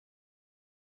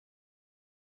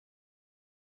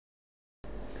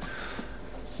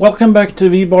Welcome back to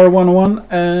VBar 101.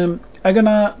 I'm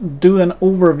gonna do an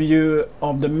overview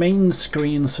of the main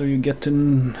screen so you get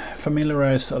to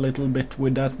familiarize a little bit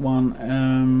with that one,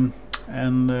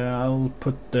 and I'll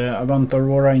put the Avant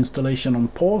Aurora installation on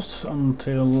pause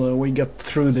until we get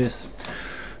through this.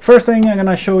 First thing, I'm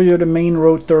gonna show you the main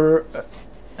rotor.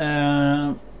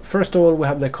 First of all, we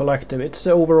have the collective. It's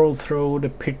the overall throw, the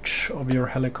pitch of your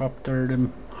helicopter. The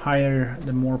higher,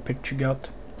 the more pitch you got.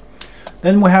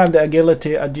 Then we have the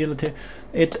agility.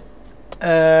 It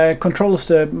controls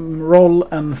the roll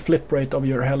and flip rate of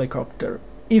your helicopter.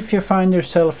 If you find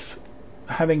yourself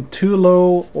having too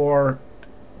low or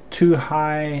too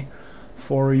high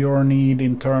for your need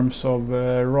in terms of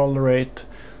roll rate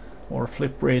or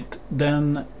flip rate,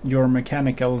 then your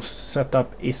mechanical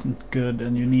setup isn't good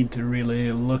and you need to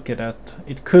really look at that.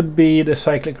 It could be the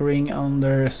cyclic ring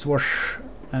under swoosh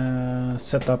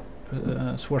setup,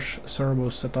 swoosh servo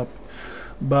setup,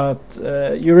 but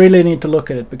you really need to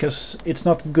look at it because it's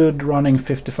not good running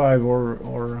 55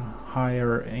 or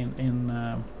higher in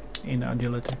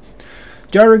agility.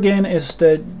 Gyro gain is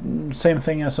the same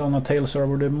thing as on a tail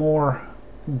servo. The more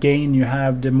gain you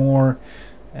have, the more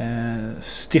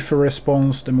stiffer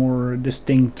response, the more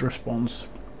distinct response.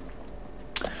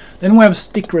 Then we have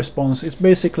stick response. It's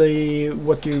basically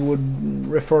what you would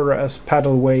refer as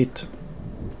paddle weight.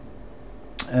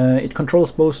 It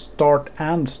controls both start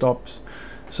and stops,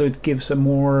 so it gives a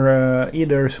more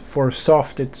either for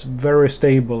soft it's very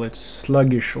stable, it's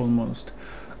sluggish almost,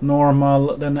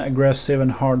 normal, then aggressive,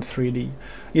 and hard 3D.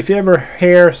 If you ever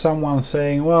hear someone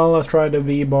saying, well, I tried a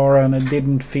VBar and it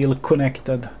didn't feel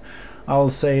connected, I'll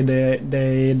say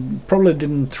they probably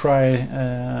didn't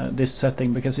try this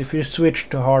setting, because if you switch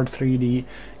to hard 3D,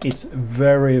 it's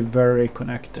very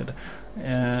connected.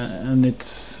 And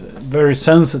it's very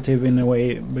sensitive in a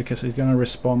way because it's gonna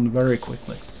respond very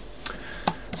quickly.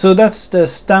 So that's the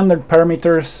standard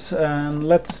parameters, and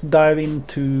let's dive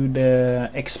into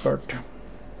the expert.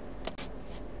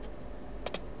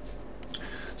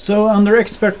 So under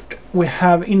expert we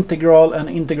have integral and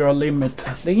integral limit.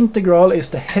 The integral is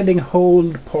the heading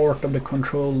hold part of the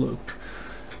control loop.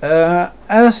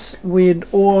 As with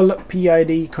all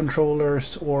PID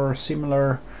controllers or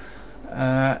similar,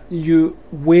 you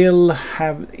will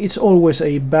have, it's always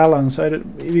a balance.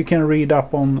 You can read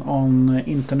up on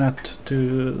internet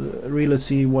to really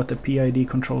see what a PID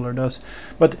controller does,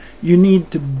 but you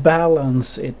need to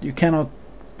balance it. You cannot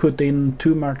put in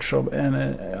too much of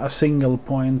a single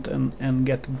point and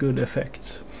get good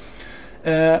effects.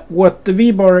 What the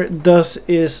VBar does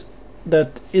is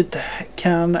that it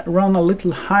can run a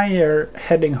little higher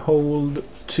heading hold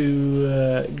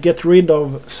to get rid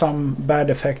of some bad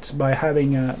effects by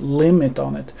having a limit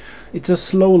on it. It's a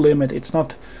slow limit, it's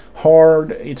not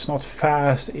hard, it's not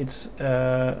fast, it's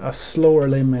a slower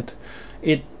limit.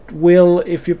 It will,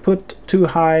 if you put too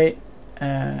high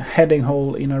heading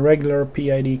hold in a regular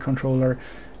PID controller,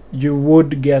 you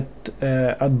would get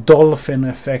a dolphin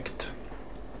effect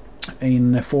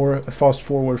in a fast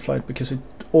forward flight, because it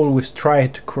always try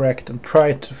to correct and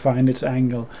try to find its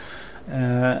angle.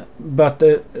 But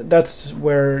that's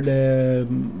where the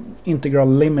integral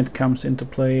limit comes into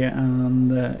play,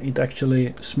 and it actually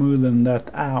smoothen that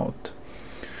out.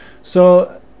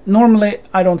 So normally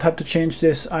I don't have to change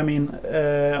this. I mean,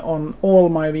 on all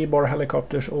my VBar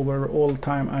helicopters over all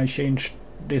time, I changed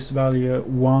this value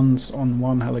once on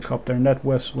one helicopter, and that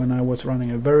was when I was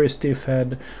running a very stiff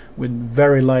head with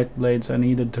very light blades. I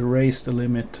needed to raise the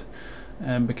limit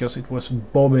because it was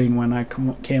bobbing when I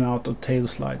came out of tail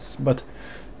slides, but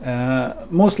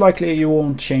most likely you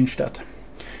won't change that.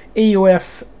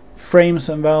 AOF frames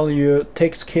and value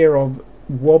takes care of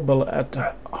wobble at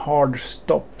hard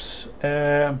stops.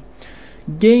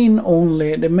 Gain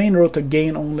only, the main rotor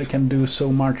gain only can do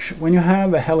so much. When you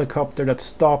have a helicopter that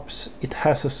stops, it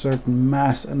has a certain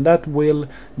mass, and that will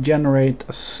generate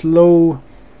a slow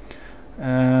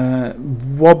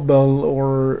wobble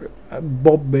or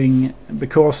bobbing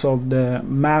because of the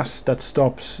mass that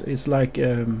stops. It's like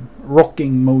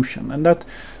rocking motion, and that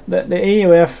the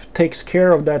AOF takes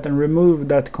care of that and remove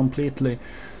that completely.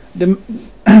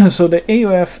 So the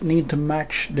AOF need to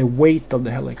match the weight of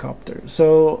the helicopter.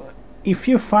 So if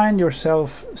you find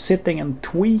yourself sitting and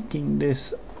tweaking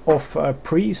this off a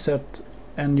preset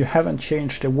and you haven't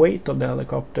changed the weight of the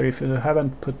helicopter, if you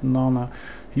haven't put on a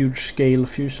huge scale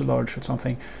fuselage or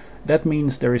something, that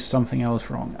means there is something else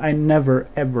wrong. I never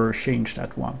ever change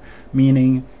that one,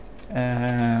 meaning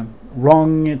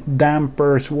wrong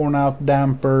dampers, worn out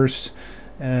dampers,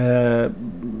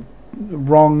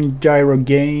 wrong gyro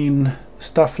gain,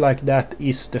 stuff like that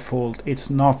is the fault. It's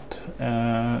not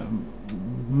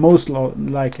most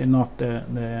likely not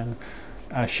the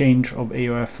a change of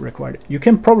AOF required. You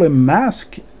can probably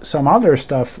mask some other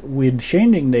stuff with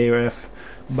changing the AOF,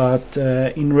 but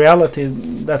in reality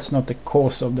that's not the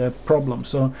cause of the problem.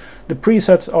 So the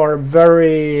presets are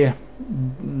very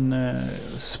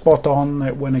spot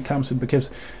on when it comes to, because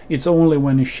it's only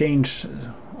when you change,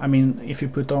 I mean, if you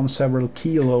put on several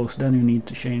kilos, then you need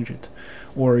to change it,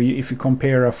 or if you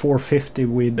compare a 450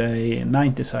 with a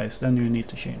 90 size, then you need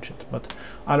to change it, but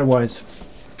otherwise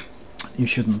you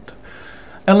shouldn't.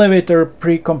 Elevator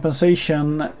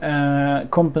pre-compensation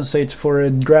compensates for a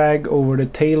drag over the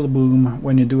tail boom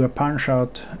when you do a punch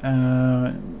out.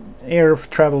 Air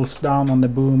travels down on the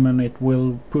boom and it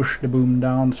will push the boom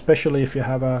down, especially if you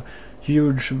have a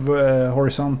huge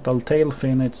horizontal tail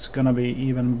fin, it's gonna be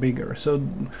even bigger. So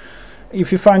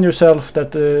if you find yourself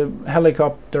that the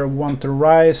helicopter want to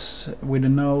rise with the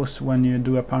nose when you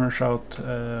do a punch out,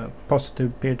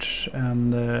 positive pitch,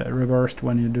 and reversed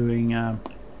when you're doing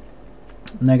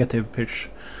negative pitch,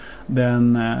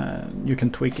 then you can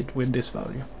tweak it with this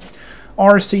value.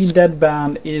 RC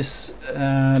deadband is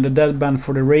the deadband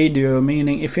for the radio,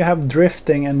 meaning if you have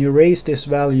drifting and you raise this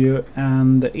value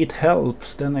and it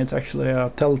helps, then it's actually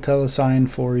a telltale sign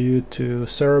for you to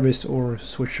service or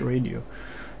switch radio.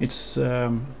 It's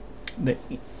the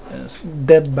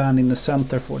deadband in the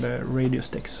center for the radio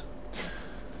sticks.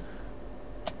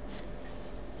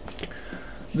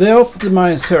 The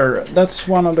optimizer, that's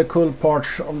one of the cool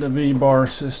parts of the VBar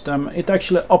system. It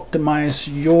actually optimizes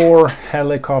your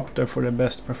helicopter for the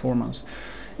best performance.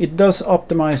 It does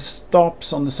optimize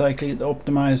stops on the cycle, it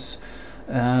optimizes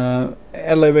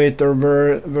elevator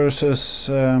versus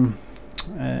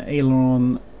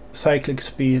aileron cyclic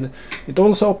speed. It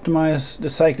also optimizes the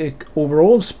cyclic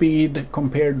overall speed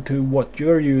compared to what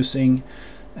you're using,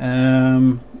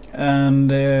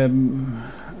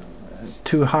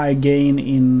 too high gain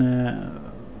in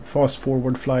fast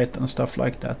forward flight and stuff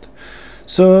like that.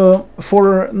 So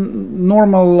for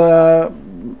normal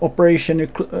operation,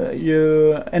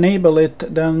 you enable it,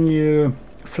 then you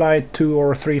fly 2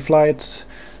 or 3 flights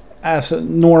as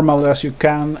normal as you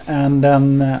can, and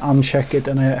then uncheck it,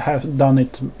 and I have done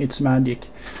its magic.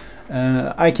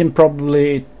 I can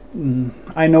probably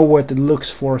I know what it looks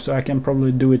for, so I can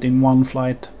probably do it in 1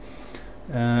 flight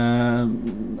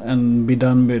and be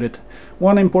done with it.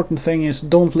 One important thing is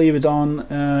don't leave it on.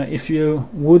 If you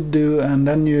would do and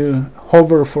then you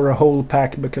hover for a whole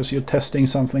pack because you're testing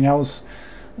something else,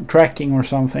 tracking or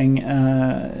something,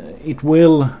 it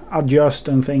will adjust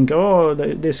and think, oh,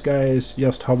 this guy is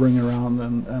just hovering around,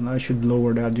 and I should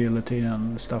lower the agility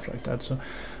and stuff like that. So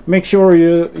make sure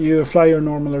you fly your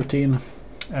normal routine,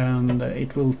 and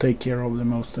it will take care of the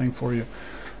most thing for you.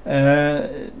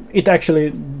 It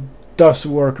actually does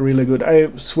work really good. I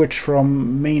switched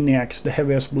from Maniacs, the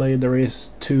heaviest blade there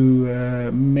is, to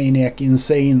Maniac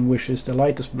Insane, which is the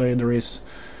lightest blade there is,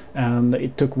 and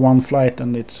it took 1 flight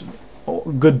and it's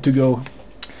good to go.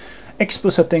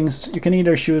 Expo settings, you can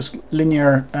either choose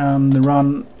linear and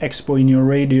run Expo in your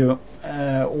radio,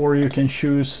 or you can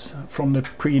choose from the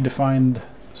predefined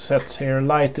sets here.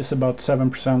 Light is about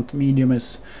 7%, medium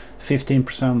is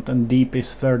 15%, and deep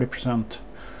is 30%.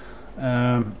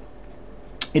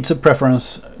 It's a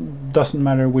preference, doesn't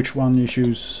matter which one you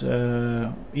choose.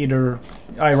 Either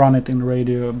I run it in the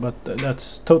radio, but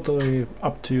that's totally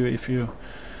up to you if you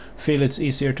feel it's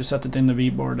easier to set it in the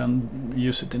VBar than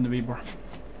use it in the VBar.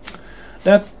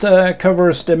 That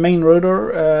covers the main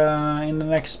rotor. In the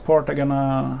next part I'm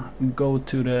gonna go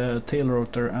to the tail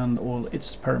rotor and all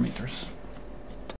its parameters.